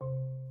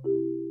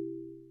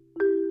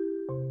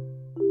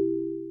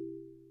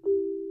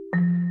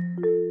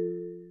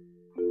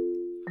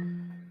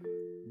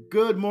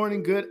Good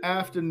morning, good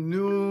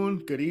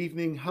afternoon, good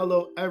evening.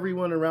 Hello,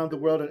 everyone around the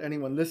world and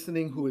anyone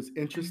listening who is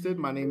interested.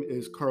 My name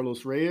is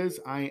Carlos Reyes.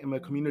 I am a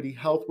community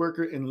health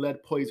worker in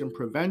lead poison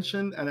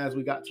prevention. And as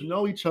we got to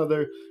know each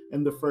other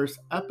in the first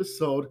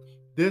episode,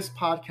 this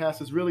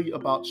podcast is really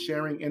about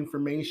sharing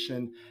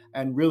information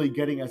and really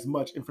getting as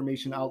much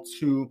information out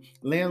to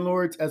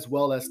landlords as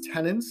well as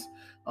tenants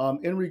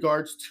in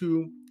regards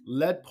to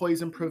lead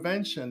poison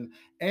prevention.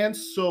 And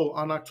so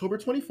on October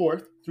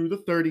 24th through the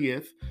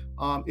 30th,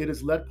 it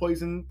is Lead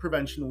Poison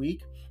Prevention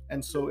Week.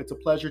 And so it's a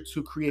pleasure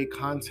to create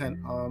content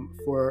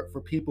for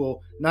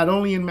people, not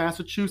only in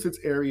Massachusetts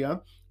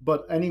area,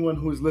 but anyone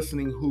who is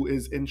listening who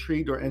is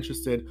intrigued or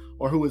interested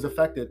or who is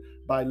affected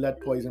by lead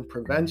poison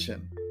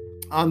prevention.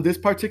 On this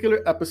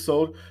particular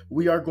episode,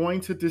 we are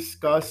going to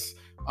discuss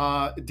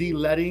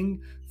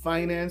deleading,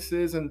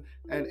 finances, and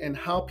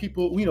how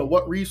people,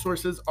 what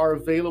resources are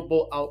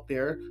available out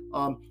there,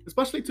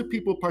 especially to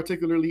people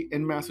particularly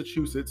in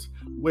Massachusetts,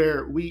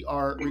 where we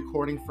are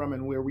recording from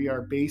and where we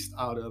are based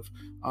out of.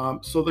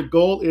 So the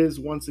goal is,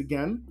 once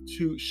again,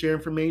 to share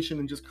information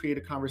and just create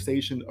a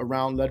conversation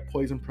around lead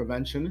poison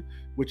prevention,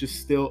 which is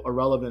still a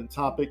relevant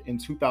topic in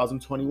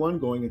 2021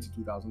 going into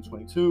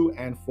 2022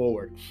 and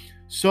forward.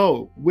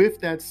 So with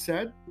that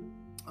said,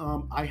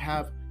 I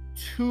have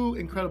two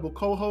incredible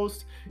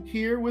co-hosts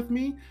here with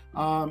me,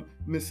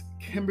 Miss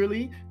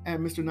Kimberly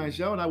and Mr.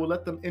 Nigel, and I will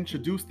let them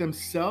introduce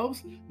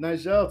themselves.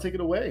 Nigel, take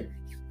it away.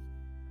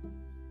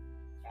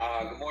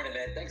 Good morning,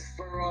 man. Thanks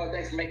for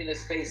making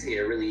this space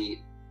here.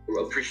 Really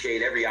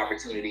appreciate every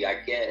opportunity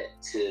I get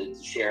to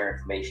share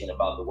information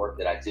about the work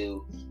that I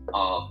do,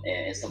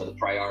 and some of the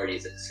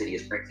priorities that the city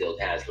of Springfield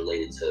has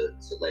related to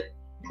lead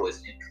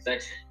poisoning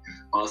prevention.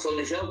 So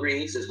Nigel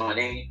Greaves is my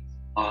name.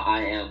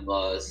 I am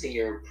a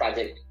senior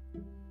project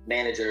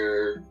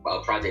manager,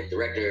 project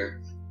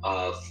director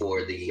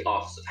for the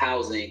Office of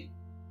Housing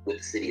with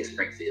the city of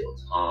Springfield.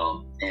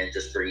 And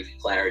just for even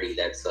clarity,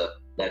 that's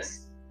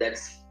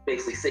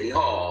basically City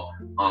Hall,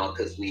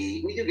 because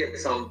we do get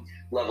some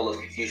level of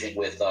confusion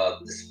with the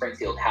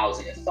Springfield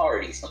Housing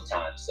Authority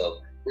sometimes.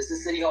 So this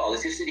is City Hall.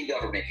 This is city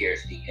government here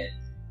speaking,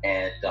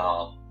 and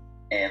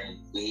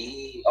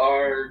we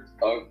are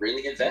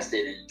really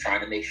invested in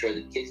trying to make sure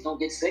that kids don't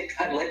get sick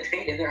by lead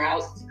paint in their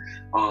houses.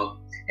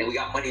 And we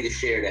got money to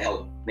share to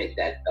help make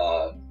that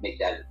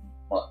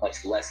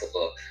much less of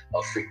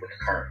a frequent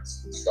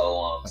occurrence.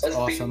 So that's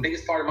awesome. The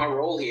biggest part of my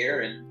role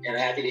here, and I'm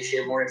happy to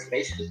share more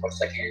information as much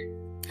as I can.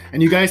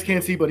 And you guys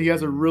can't see, but he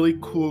has a really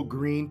cool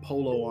green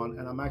polo on,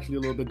 and I'm actually a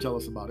little bit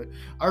jealous about it.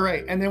 All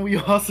right, and then we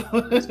also...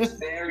 It's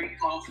very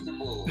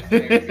comfortable.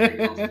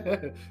 Very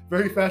comfortable.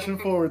 Very fashion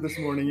forward this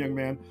morning, young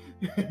man.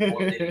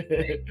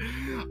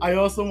 I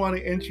also want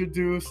to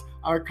introduce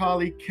our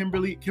colleague,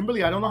 Kimberly.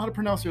 Kimberly, I don't know how to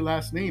pronounce your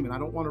last name, and I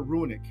don't want to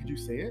ruin it. Could you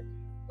say it?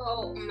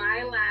 Oh,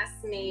 my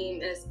last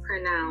name is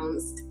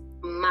pronounced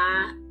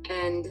Ma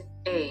and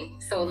A.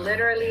 So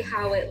literally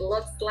how it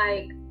looks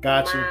like.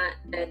 Gotcha.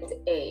 Ma and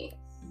A.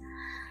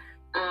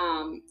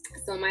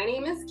 So my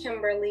name is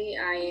Kimberly.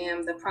 I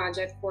am the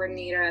project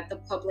coordinator at the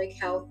Public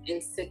Health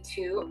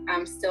Institute.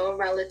 I'm still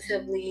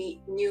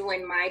relatively new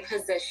in my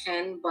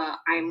position, but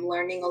I'm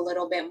learning a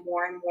little bit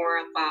more and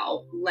more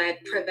about lead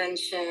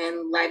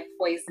prevention, lead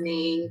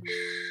poisoning,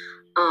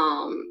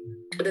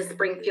 the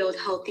Springfield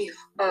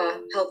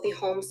Healthy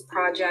Homes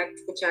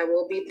Project, which I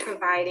will be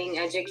providing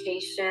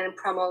education,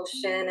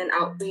 promotion, and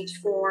outreach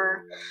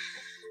for.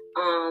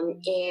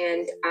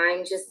 And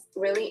I'm just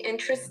really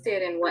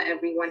interested in what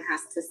everyone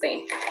has to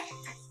say.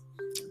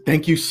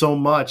 Thank you so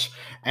much.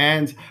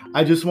 And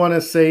I just want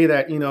to say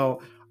that,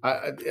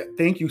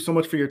 thank you so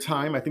much for your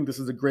time. I think this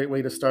is a great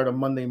way to start a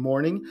Monday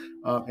morning,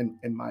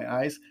 in my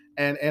eyes.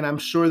 And I'm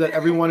sure that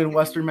everyone in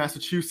Western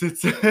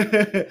Massachusetts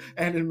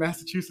and in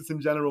Massachusetts in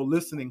general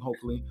listening,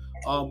 hopefully,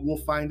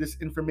 will find this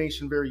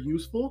information very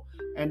useful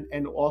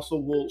and also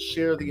will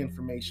share the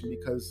information,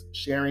 because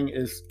sharing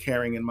is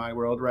caring in my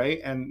world,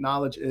 right? And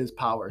knowledge is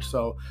power.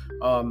 So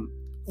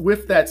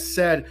with that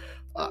said,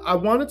 I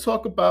want to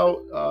talk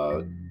about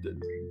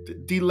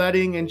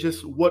deleading and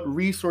just what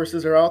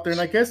resources are out there.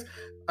 And I guess,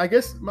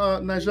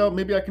 Nigel,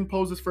 maybe I can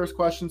pose this first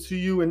question to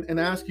you and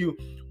ask you,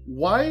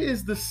 why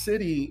is the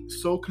city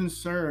so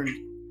concerned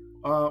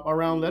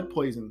around lead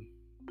poison?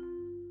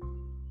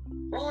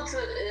 Well,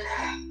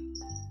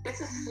 it's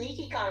a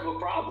sneaky kind of a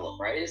problem,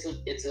 right? It's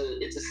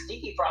a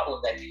sneaky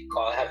problem that can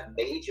have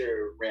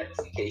major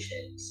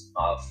ramifications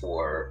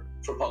for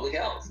public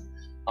health.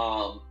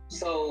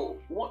 So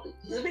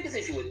the biggest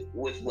issue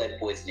with lead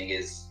poisoning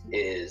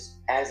is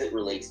as it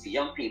relates to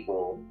young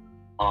people,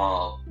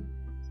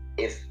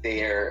 if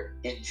they're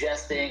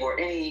ingesting or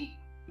in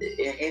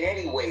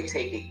any way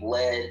taking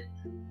lead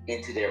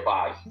into their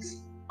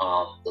bodies.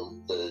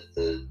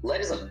 The lead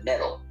is a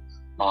metal,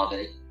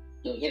 and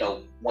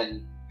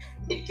when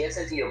it gets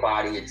into your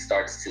body, it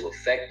starts to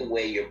affect the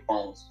way your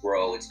bones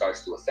grow. It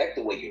starts to affect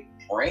the way your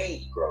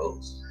brain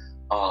grows.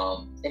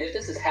 And if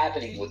this is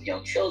happening with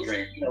young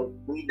children,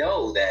 we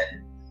know that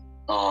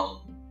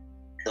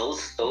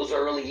those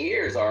early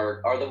years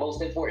are the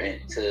most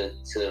important to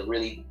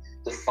really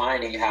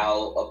defining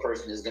how a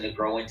person is going to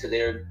grow into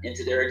their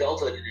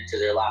adulthood and into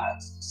their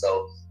lives.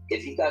 So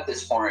if you've got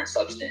this foreign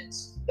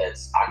substance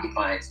that's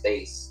occupying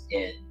space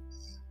in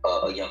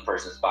a young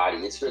person's body,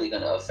 it's really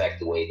going to affect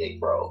the way they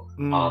grow.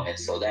 And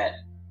so that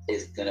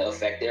is going to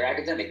affect their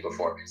academic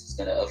performance. It's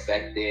going to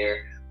affect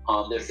their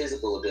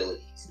physical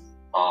abilities.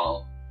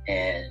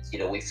 And, you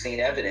know, we've seen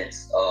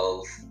evidence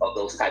of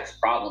those types of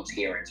problems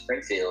here in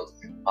Springfield.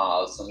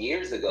 Some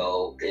years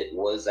ago, it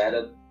was at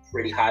a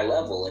pretty high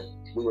level,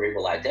 and we were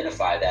able to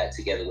identify that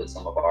together with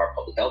some of our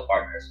public health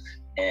partners,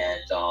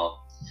 and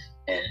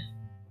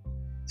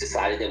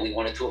decided that we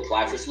wanted to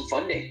apply for some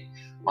funding.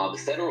 The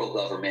federal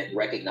government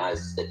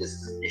recognizes that this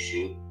is an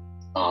issue,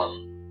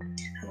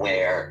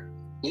 where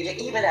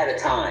even at a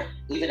time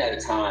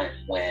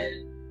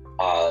when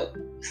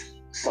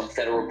some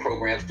federal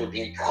programs were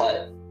being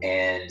cut,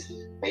 and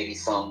maybe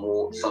some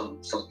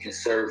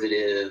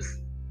conservative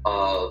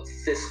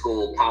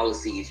fiscal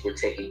policies were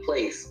taking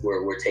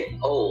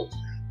hold,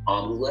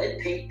 lead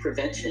paint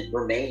prevention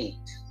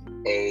remained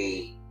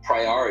a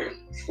priority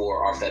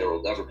for our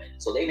federal government.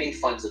 So they made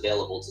funds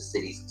available to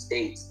cities and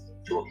states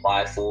to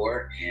apply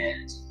for,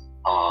 and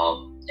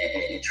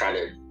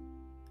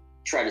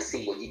try to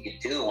see what you could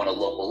do on a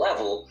local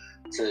level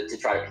to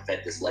try to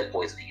prevent this lead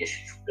poisoning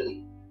issue from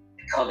really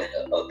becoming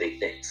a big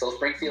thing. So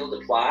Springfield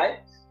applied.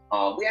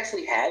 We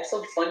actually had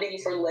some funding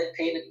for lead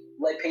paint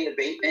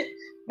abatement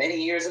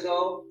many years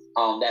ago.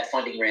 That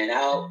funding ran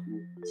out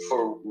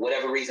for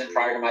whatever reason.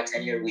 Prior to my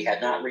tenure, we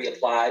had not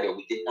reapplied, or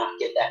we did not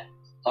get that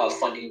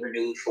funding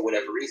renewed for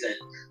whatever reason.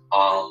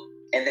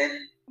 And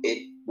then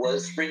it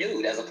was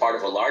renewed as a part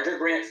of a larger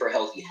grant for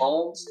healthy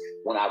homes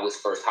when I was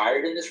first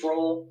hired in this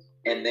role.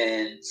 And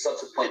then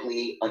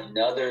subsequently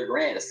another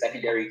grant, a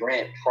secondary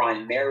grant,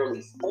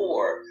 primarily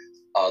for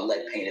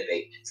lead paint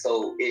abatement.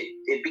 So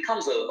it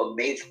becomes a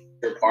major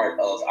part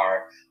of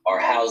our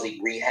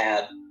housing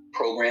rehab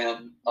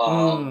program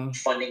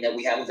funding that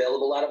we have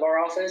available out of our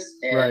office.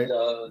 And right. You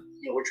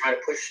know, we're trying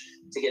to push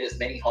to get as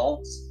many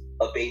homes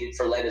abated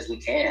for lead as we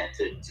can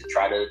to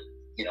try to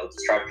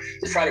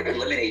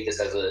eliminate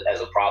this as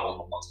a problem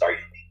amongst our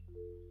youth.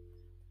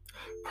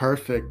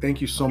 Perfect.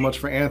 Thank you so much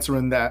for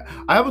answering that.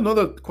 I have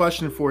another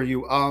question for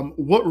you.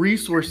 What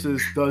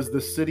resources does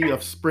the city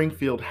of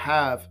Springfield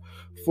have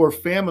for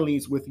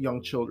families with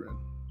young children?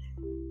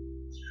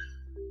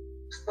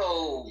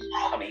 So,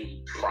 I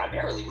mean,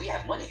 primarily we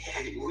have money.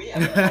 We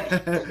have money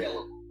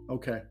available.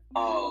 Okay.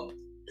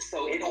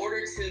 So in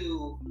order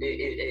to,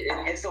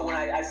 and so when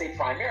I say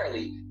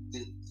primarily,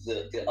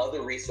 the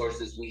other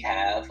resources we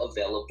have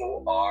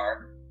available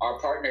are our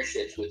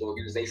partnerships with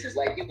organizations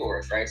like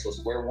yours, right? So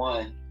Square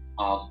One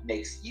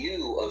makes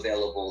you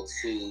available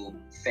to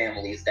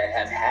families that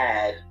have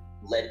had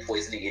lead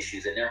poisoning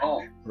issues in their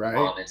home. Right.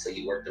 And so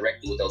you work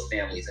directly with those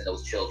families and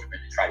those children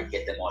to try to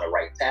get them on a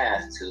right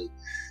path to,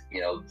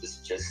 you know,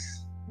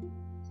 just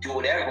do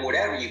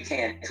whatever you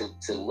can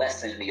to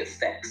lessen the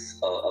effects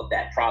of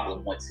that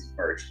problem once it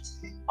emerges.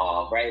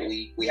 Right?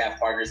 We have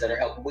partners that are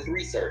helping with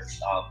research.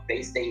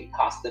 Bay State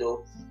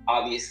Hospital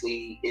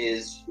obviously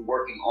is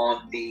working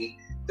on the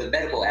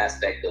medical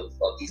aspect of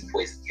these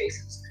poison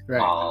cases.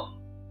 Right.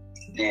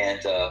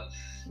 And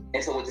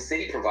so what the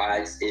city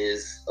provides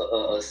is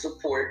a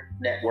support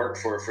network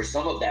for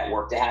some of that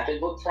work to happen,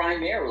 but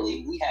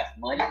primarily we have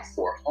money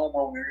for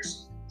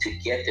homeowners to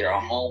get their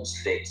homes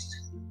fixed,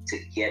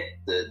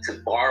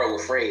 to borrow a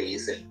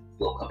phrase, and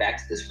we'll come back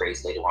to this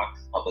phrase later on,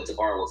 but to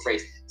borrow a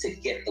phrase, to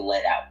get the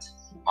lead out,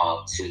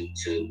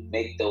 to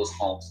make those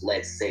homes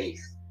lead safe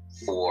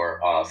for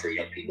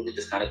young people to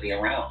just kind of be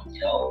around. You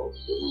know,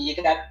 you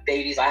got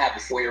babies. I have a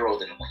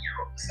 4-year-old and a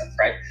 1-year-old and stuff,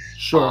 right?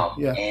 Sure.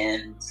 Yeah.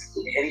 And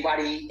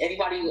anybody,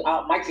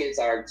 my kids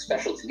are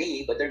special to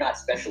me, but they're not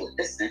special in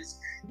this sense.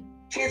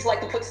 Kids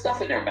like to put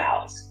stuff in their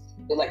mouths.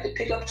 They like to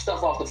pick up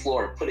stuff off the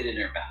floor and put it in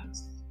their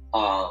mouths.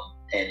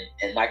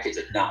 And my kids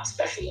are not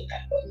special in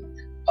that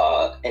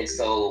way. And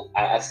so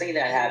I've seen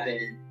that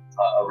happen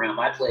around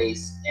my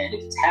place. And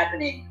if it's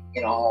happening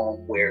in a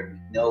home where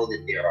we know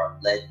that there are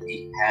lead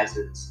paint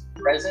hazards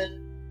present,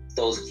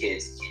 those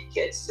kids can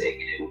get sick,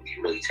 and it would be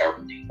a really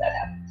terrible thing if that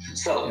happened.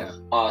 So,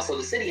 yeah. So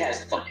the city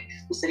has funding.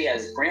 The city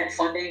has grant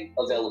funding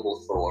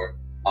available for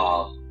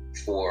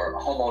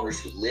homeowners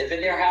who live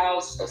in their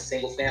house, a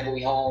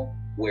single-family home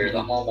where the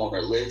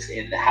homeowner lives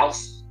in the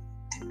house.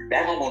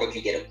 That homeowner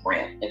can get a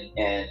grant,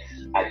 and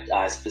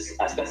I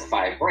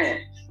specify a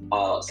grant.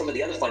 Some of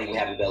the other funding we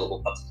have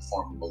available comes in the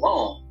form of a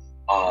loan,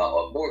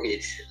 or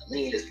mortgage. A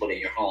lien is put in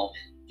your home.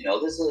 You know,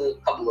 there's a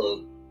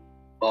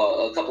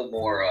couple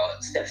more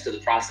steps to the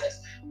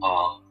process.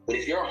 But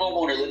if you're a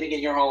homeowner living in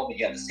your home and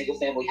you have a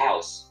single-family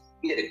house,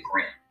 you get a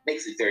grant.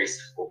 Makes it very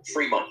simple.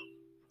 Free money.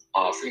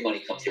 Free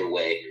money comes your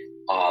way.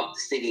 The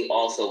city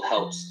also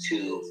helps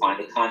to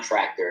find a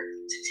contractor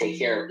to take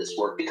care of this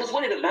work, because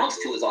what it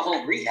amounts to is a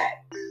home rehab.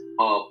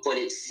 But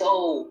it's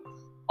so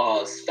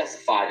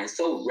specified and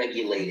so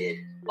regulated,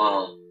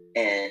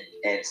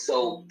 and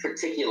so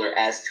particular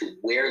as to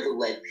where the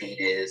lead paint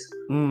is,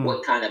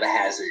 what kind of a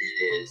hazard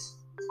it is,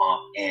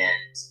 and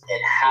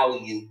how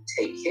you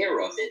take care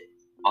of it,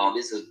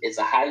 It's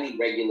a highly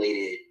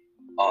regulated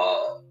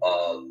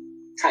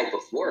type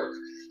of work.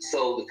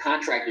 So the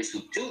contractors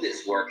who do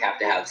this work have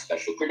to have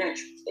special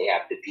credentials. They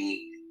have to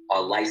be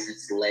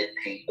licensed lead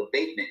paint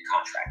abatement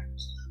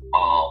contractors.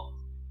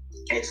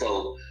 And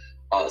so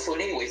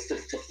anyways,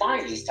 to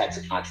find these types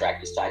of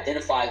contractors, to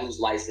identify who's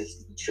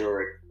licensed,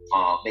 insured,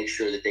 make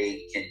sure that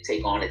they can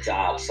take on a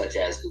job such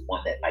as the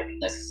one that might be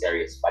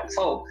necessary at somebody's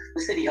home,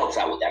 the city helps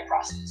out with that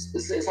process.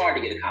 It's hard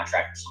to get a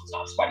contractor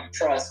sometimes, somebody you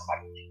trust,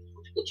 somebody who can do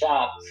a good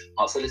job.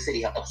 So the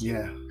city helps.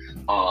 Yeah.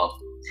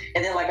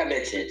 And then, like I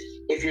mentioned,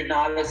 if you're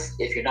not in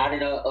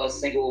a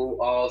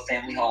single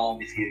family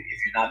home, if you're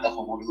not the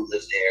homeowner who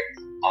lives there,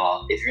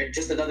 if you're in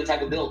just another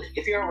type of building,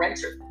 if you're a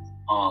renter,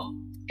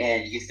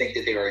 and you think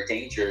that there are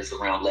dangers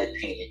around lead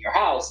paint in your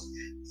house,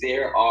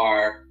 there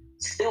are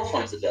still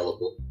funds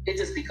available. It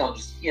just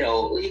becomes, you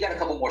got a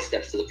couple more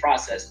steps to the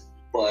process,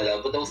 but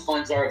those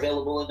funds are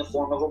available in the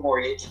form of a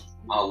mortgage.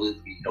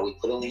 We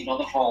put a lien on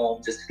the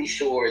home just to be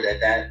sure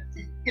that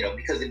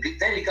because it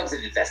then becomes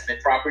an investment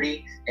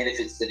property, and if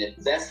it's an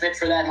investment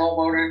for that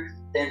homeowner,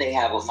 then they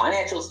have a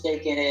financial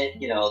stake in it.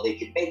 They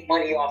can make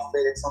money off of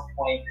it at some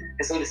point,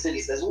 and so the city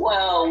says,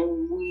 well,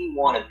 we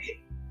want to be,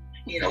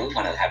 we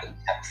want to have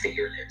a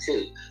figure in there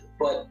too,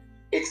 but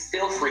it's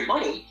still free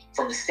money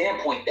from the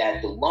standpoint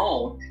that the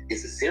loan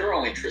is a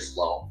zero interest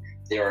loan.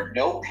 There are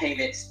no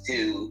payments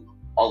due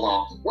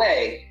along the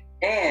way,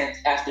 and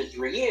after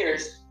 3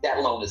 years,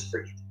 that loan is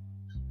free.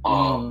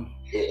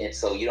 And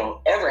so you don't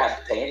ever have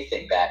to pay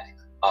anything back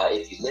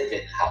if you live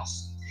in the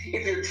house.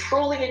 If you're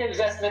truly an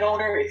investment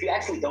owner, if you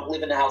actually don't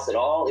live in the house at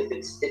all, if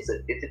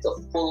it's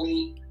a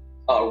fully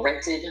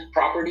rented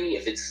property,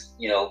 if it's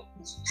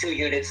 2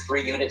 units,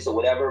 3 units, or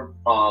whatever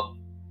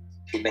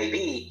it may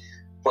be,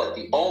 but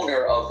the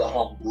owner of the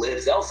home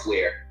lives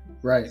elsewhere,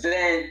 right?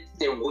 Then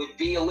there would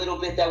be a little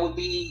bit that would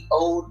be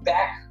owed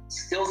back.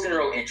 Still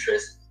zero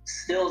interest,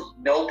 still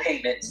no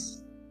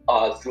payments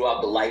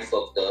throughout the life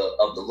of the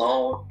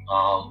loan,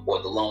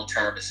 or the loan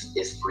term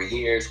is 3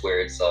 years, where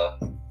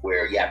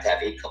you have to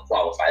have income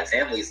qualified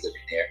families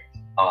living there.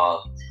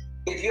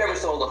 If you ever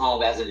sold a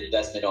home as an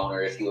investment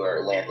owner, if you are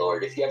a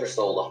landlord, if you ever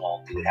sold a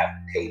home, you would have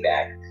to pay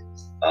back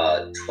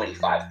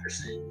 25%.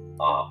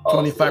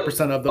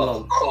 25% of the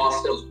loan.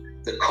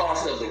 The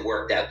cost of the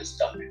work that was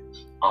done.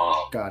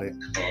 Got it.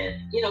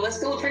 And that's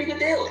still a pretty good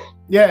deal.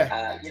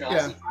 Yeah. I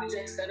see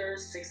projects that are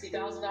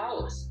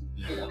 $60,000.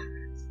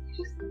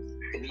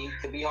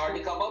 Could be hard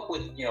to come up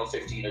with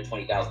 $15,000 or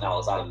 $20,000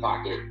 out of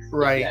pocket.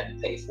 Right. You had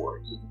to pay for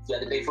it. You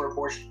had to pay for a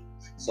portion.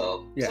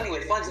 So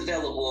anyway, funds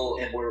available,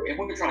 and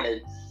we're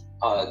trying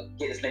to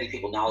get as many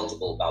people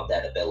knowledgeable about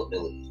that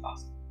availability as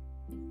possible.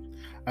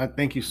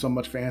 Thank you so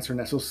much for answering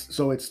that.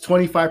 So it's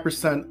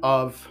 25%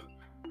 of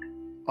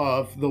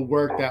the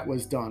work that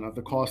was done, of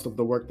the cost of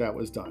the work that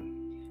was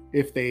done,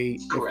 if they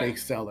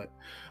sell it.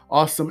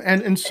 Awesome.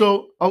 And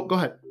so, go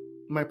ahead.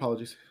 My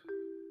apologies.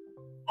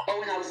 Oh,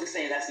 and I was just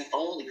saying that's the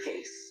only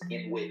case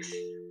in which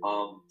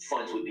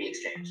funds would be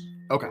exchanged.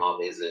 Okay.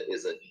 Is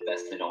an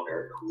investment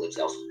owner who lives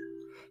elsewhere.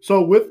 So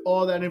with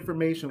all that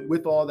information,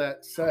 with all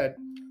that said,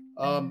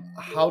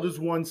 how does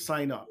one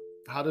sign up?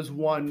 How does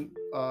one,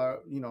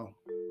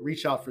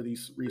 reach out for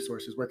these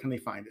resources? Where can they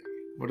find it?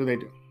 What do they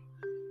do?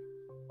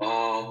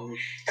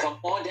 Come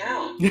on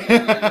down.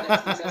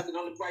 That's tested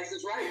on the Price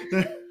is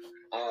Right.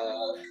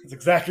 That's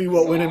exactly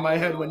what went in my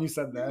head when you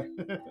said that.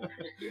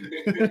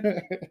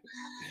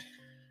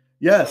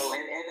 Yes. So,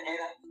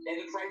 and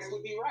the price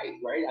would be right?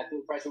 I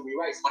think the price would be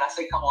right. So when I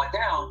say come on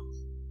down,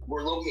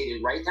 we're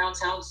located right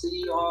downtown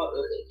City Hall,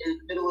 in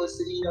the middle of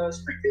City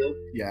Springfield.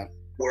 Yeah.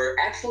 We're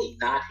actually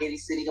not in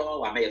City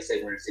Hall. I may have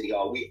said we're in City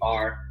Hall. We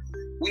are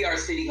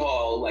City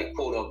Hall, like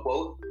quote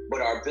unquote,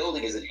 but our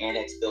building is an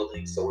annex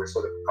building, so we're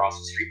sort of across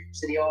the street from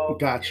City Hall.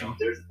 Gotcha.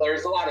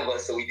 There's a lot of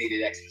us, so we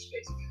needed extra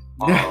space.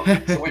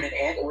 So we're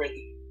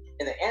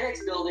in the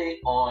annex building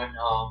on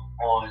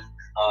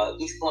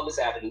East Columbus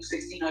Avenue,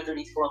 1600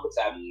 East Columbus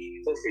Avenue.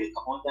 You feel free to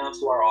come on down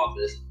to our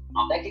office.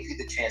 That gives you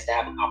the chance to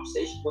have a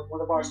conversation with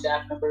one of our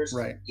staff members,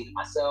 right? Either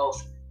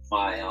myself,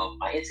 my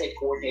intake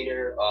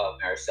coordinator,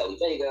 Mariceli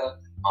Vega,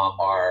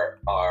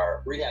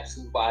 our rehab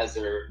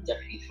supervisor,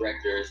 deputy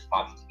directors,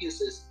 Bobby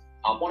Tabusis.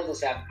 One of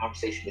us have a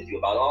conversation with you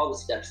about all the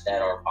steps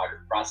that are part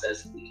of the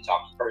process. We can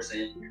talk in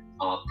person.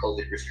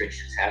 COVID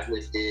restrictions have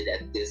lifted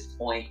at this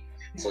point,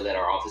 so that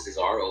our offices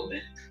are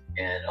open,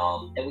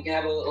 and we can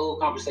have a little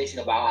conversation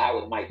about how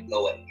it might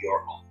go at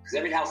your home, because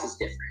every house is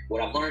different.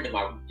 What I've learned in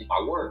my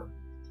work,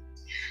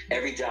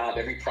 every job,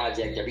 every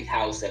project, every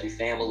house, every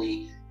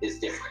family is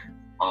different,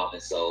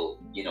 and so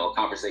a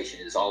conversation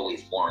is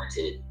always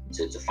warranted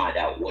to find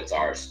out what's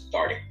our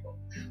starting point.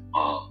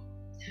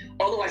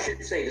 Although I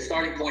should say the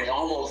starting point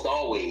almost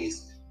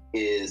always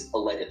is a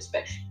lead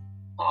inspection.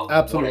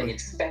 Absolutely. Want to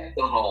inspect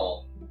the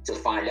home to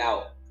find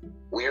out,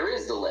 where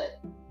is the lead?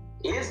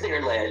 Is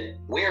there lead?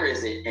 Where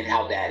is it? And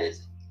how bad is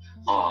it?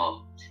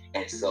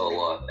 And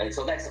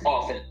so that's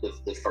often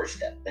the first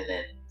step. And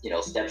then,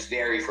 steps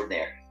vary from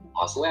there.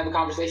 So we have a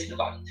conversation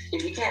about it.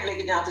 If you can't make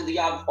it down to the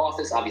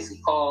office, obviously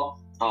call.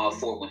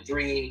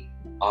 413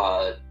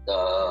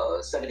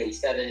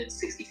 787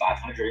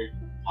 6500,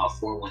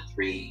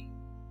 413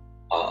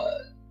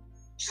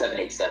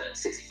 787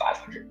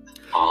 6500.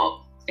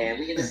 And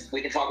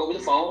we can talk over the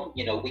phone.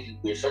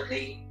 We're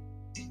certainly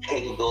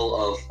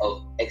capable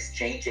of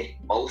exchanging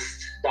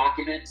most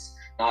documents,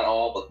 not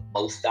all, but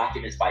most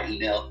documents by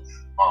email.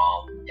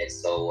 And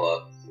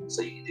so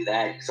you can do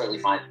that. You can certainly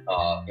find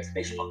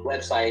information on the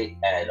website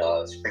at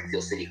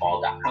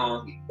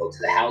springfieldcityhall.com. You can go to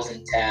the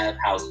housing tab,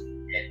 housing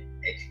and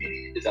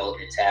community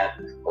development tab,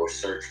 or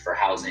search for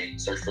housing,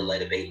 search for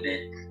lead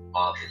abatement,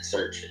 and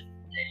search, and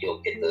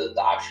you'll get the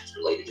options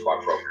related to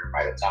our program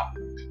right up top.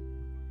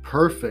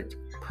 Perfect.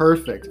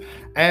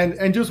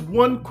 And just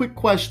one quick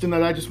question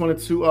that I just wanted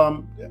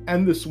to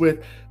end this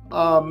with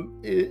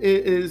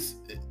is,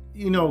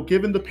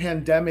 given the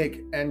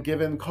pandemic and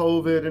given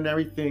COVID and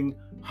everything,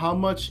 how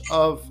much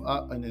of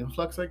an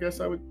influx, I guess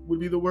would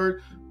be the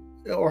word,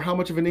 or how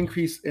much of an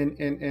increase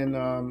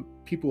in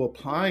people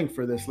applying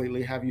for this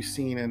lately have you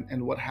seen,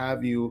 and what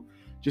have you,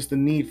 just the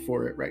need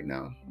for it right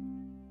now?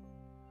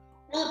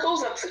 Well, it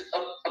goes up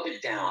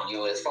and down.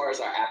 As far as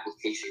our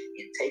application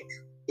intake,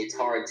 it's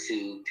hard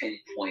to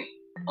pinpoint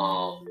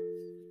how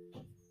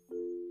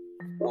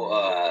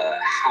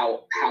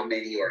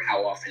many or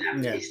how often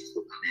applications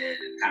will come in,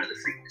 and kind of the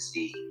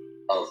frequency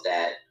of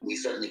that. We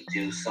certainly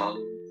do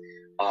some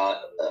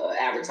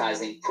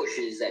advertising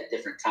pushes at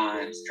different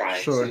times,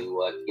 trying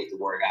to get the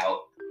word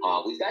out.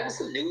 We've gotten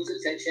some news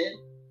attention.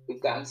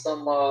 We've gotten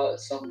some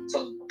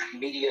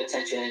media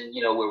attention,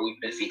 where we've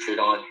been featured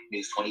on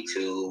News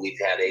 22. We've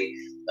had a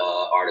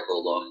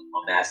article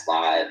on Mass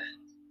Live.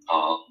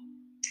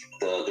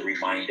 The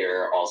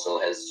Reminder also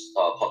has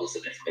published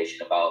some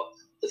information about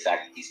the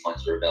fact that these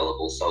funds are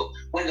available. So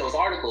when those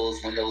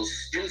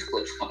news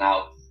clips come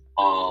out,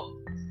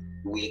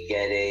 we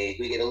get a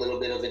little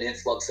bit of an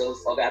influx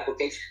of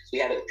applications. We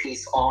had a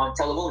piece on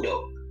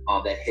Telemundo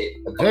that hit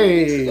a couple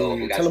weeks ago.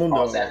 We got some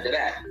calls after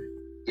that.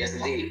 Yes,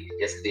 indeed.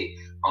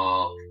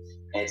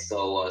 And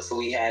so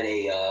we had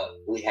an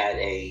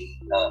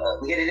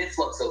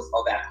influx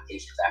of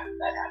applications after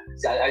that happened.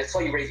 So I saw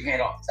you raise your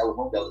hand off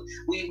Telemundo.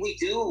 We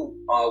do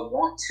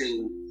want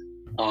to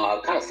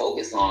kind of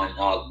focus on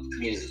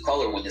communities of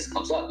color when this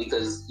comes up,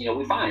 because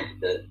we find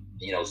that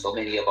so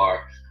many of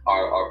our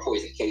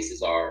poison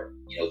cases are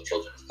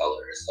children of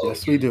color. So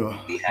yes, we do.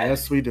 We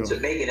do. To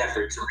make an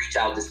effort to reach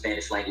out to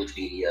Spanish language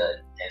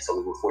media, and so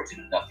we were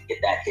fortunate enough to get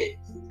that hit,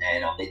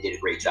 and they did a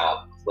great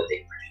job with what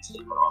they produced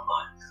and put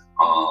online.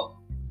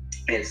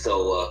 And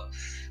so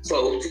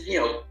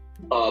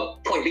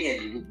point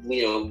being,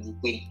 we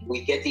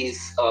get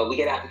these we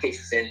get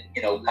applications in,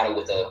 kind of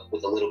with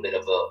a little bit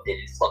of an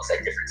influx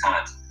at different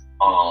times.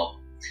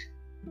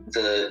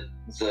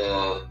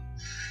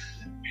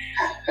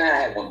 I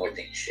had one more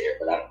thing to share,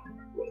 but I don't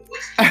remember what it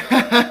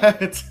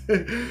was.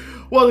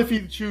 Well, if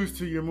you choose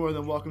to, you're more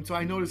than welcome to.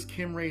 I noticed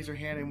Kim raised her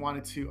hand and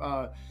wanted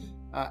to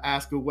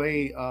ask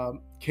away.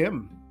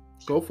 Kim,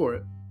 go for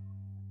it.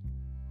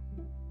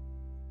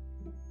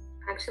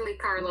 Actually,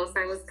 Carlos,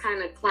 I was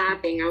kind of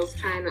clapping. I was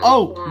trying to.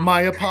 Oh, applaud.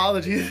 My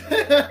apologies.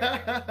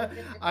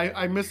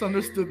 I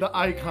misunderstood the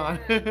icon,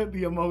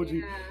 the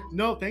emoji. Yeah.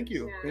 No, thank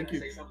you. Yeah. Thank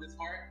you. Say something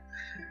smart?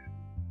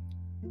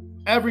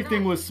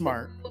 Everything was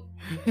smart.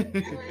 It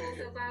was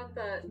about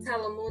the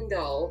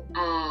Telemundo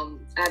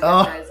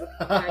advertising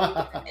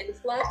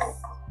influx.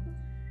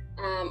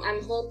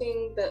 I'm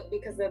hoping that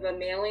because of the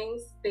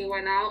mailings they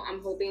went out,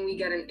 I'm hoping we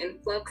get an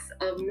influx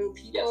of new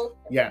people.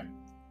 Yeah.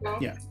 No?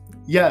 Yeah.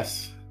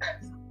 Yes.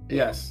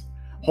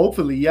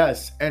 Hopefully,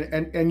 yes.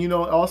 And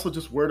also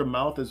just word of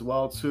mouth as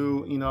well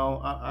too.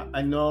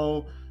 I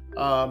know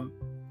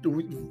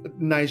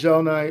Nigel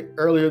and I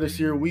earlier this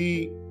year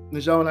we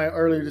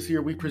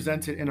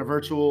presented in a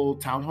virtual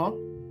town hall.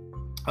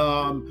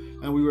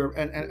 And we were,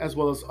 and as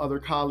well as other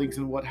colleagues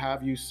and what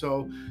have you.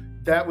 So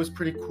that was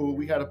pretty cool.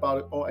 We had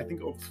about, I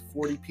think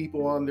 40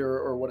 people on there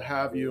or what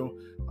have you.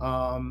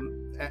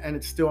 And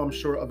it's still, I'm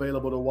sure,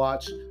 available to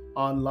watch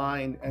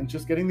online, and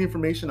just getting the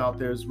information out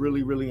there is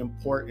really, really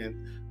important.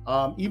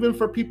 Even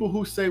for people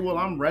who say, well,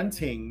 I'm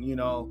renting,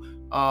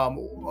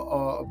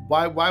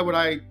 why would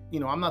I,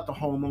 I'm not the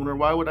homeowner.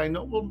 Why would I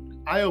know? Well,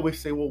 I always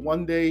say, well,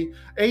 one day,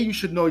 you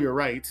should know your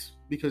rights,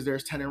 because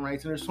there's tenant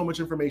rights and there's so much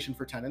information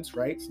for tenants,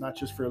 right? It's not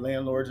just for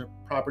landlords and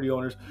property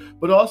owners,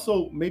 but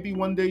also maybe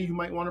one day you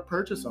might want to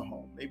purchase a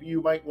home. Maybe you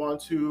might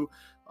want to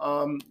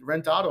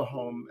rent out a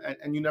home,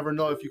 and you never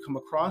know if you come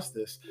across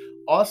this.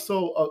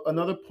 Also,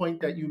 another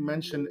point that you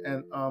mentioned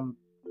and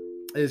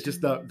is just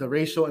the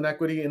racial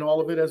inequity in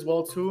all of it as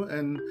well too,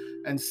 and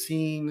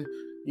seeing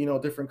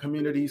different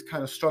communities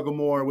kind of struggle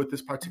more with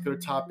this particular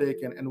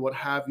topic and what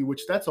have you,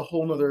 which that's a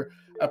whole nother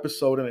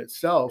episode in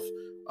itself,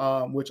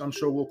 which I'm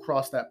sure we'll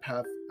cross that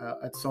path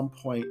at some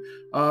point.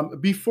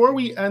 Before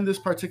we end this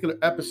particular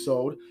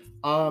episode,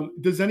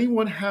 does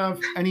anyone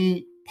have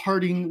any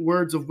parting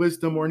words of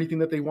wisdom or anything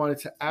that they wanted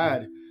to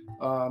add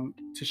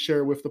to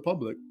share with the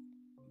public?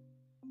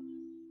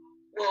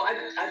 Well,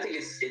 I think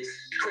it's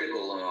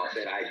critical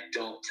that I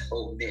don't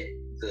omit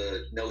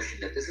the notion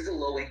that this is a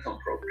low-income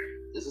program.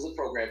 This is a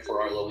program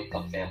for our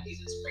low-income families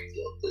in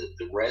Springfield.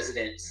 The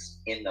residents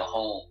in the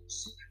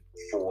homes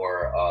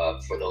for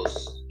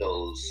those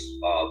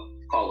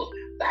call them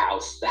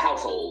the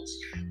households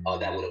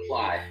that would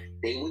apply,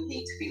 they would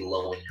need to be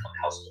low-income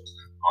households.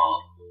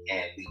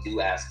 And we do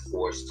ask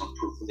for some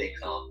proof of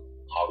income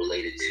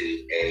related to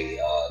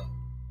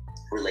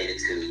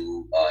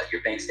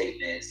your bank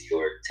statements,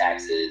 your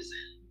taxes,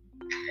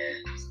 and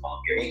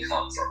your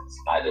income from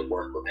either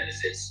work or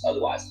benefits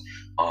otherwise.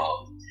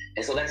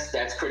 And so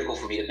that's critical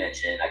for me to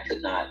mention. I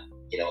could not,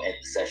 end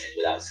the session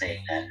without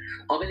saying that.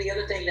 And the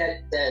other thing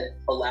that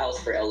allows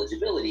for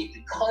eligibility,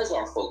 because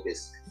our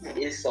focus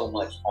is so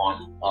much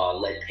on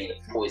lead paint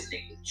and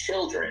poisoning with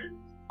children,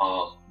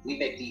 we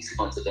make these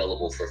funds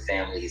available for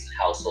families and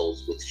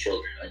households with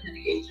children under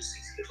the age of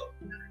 6 years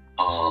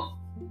old.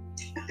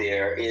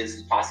 There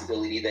is the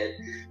possibility that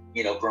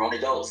grown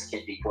adults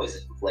can be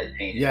poisoned with lead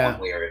paint in one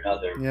way or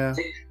another. Yeah.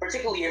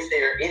 Particularly if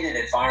they're in an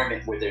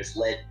environment where there's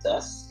lead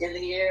dust in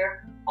the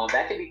air,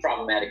 that can be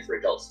problematic for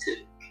adults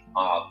too.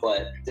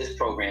 But this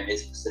program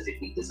is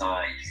specifically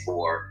designed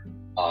for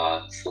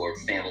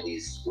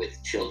families with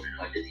children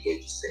under the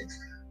age of 6.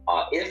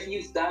 If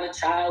you've got a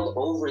child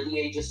over the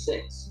age of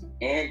 6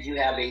 and you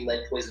have a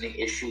lead poisoning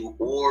issue,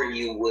 or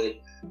you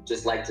would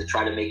just like to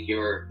try to make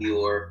your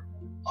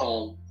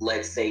home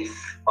lead safe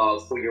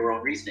for your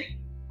own reasoning,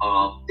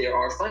 there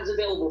are funds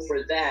available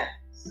for that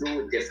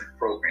through a different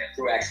program,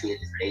 through actually a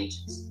different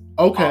agency.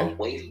 Okay.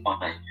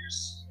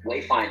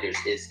 Wayfinders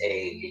is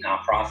a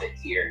nonprofit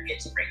here in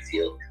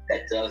Springfield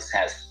that does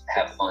have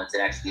funds.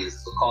 It actually is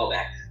a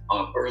callback.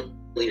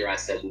 Earlier I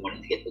said we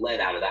wanted to get the lead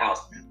out of the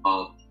house.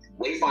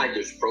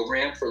 Wayfinders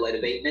program for lead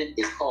abatement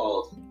is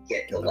called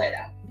Get the Lead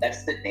Out.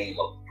 That's the name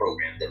of the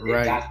program that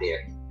they've got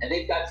there. And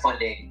they've got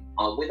funding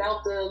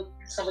without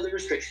some of the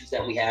restrictions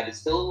that we have. It's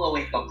still a low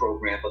income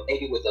program, but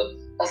maybe with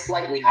a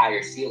slightly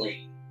higher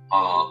ceiling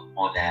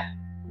on that.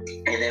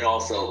 And then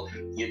also,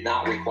 you're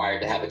not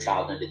required to have a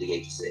child under the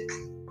age of 6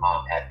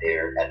 at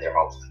their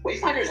homes.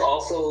 Wayfinders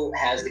also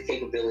has the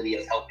capability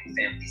of helping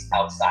families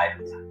outside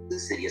of the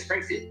city of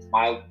Springfield.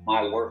 My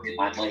work and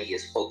my money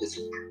is focused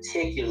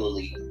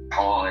particularly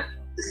on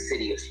the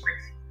city of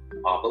Springfield.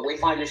 But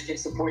Wayfinders can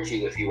support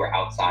you if you are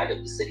outside of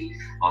the city.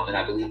 And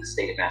I believe the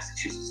state of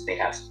Massachusetts may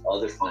have some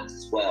other funds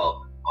as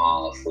well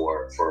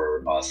for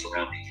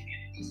surrounding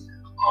communities.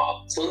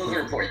 So those are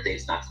important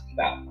things not to leave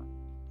out.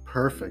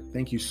 Perfect.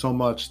 Thank you so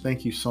much.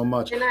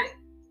 And I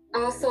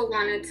also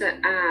wanted to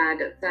add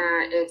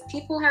that if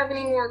people have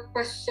any more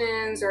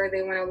questions or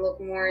they want to look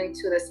more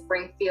into the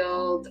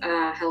Springfield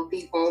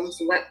Healthy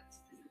Homes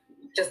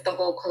just the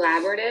whole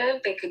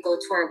collaborative, they could go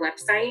to our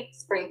website,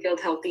 Springfield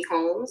Healthy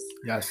Homes.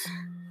 Yes.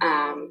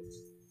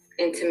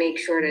 And to make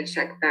sure to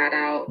check that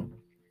out.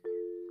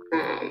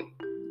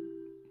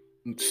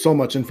 So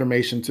much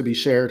information to be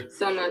shared.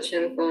 So much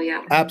info,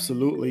 yeah.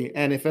 Absolutely.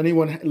 And if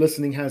anyone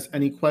listening has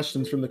any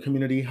questions from the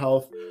community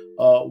health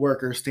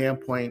worker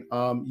standpoint,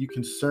 you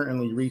can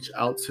certainly reach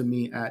out to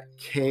me at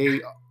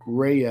kreyes,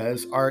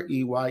 Reyes,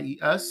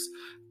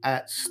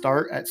 at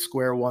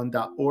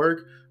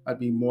start@squareone.org. I'd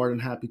be more than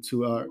happy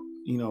to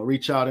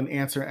reach out and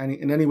answer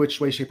in any which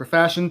way, shape, or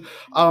fashion.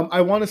 I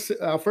want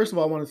to first of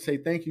all, I want to say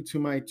thank you to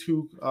my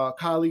two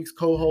colleagues,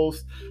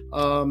 co-hosts,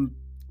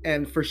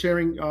 and for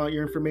sharing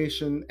your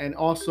information, and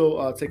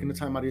also taking the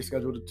time out of your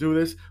schedule to do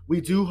this.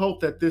 We do hope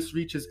that this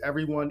reaches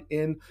everyone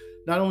in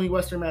not only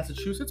Western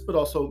Massachusetts, but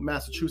also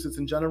Massachusetts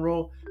in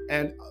general.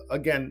 And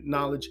again,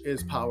 knowledge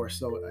is power.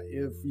 So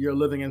if you're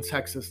living in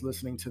Texas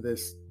listening to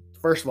this,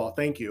 first of all,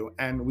 thank you.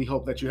 And we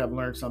hope that you have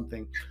learned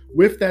something.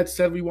 With that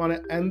said, we want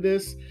to end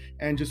this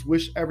and just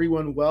wish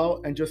everyone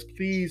well. And just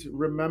please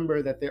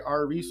remember that there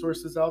are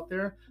resources out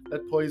there.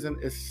 Lead poison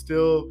is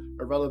still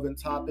a relevant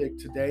topic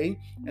today.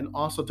 And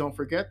also don't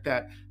forget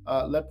that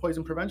Lead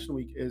Poison Prevention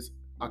Week is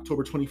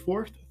October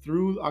 24th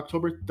through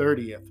October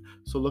 30th.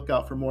 So look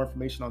out for more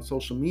information on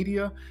social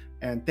media.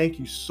 And thank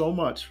you so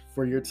much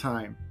for your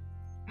time.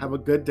 Have a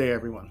good day,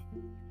 everyone.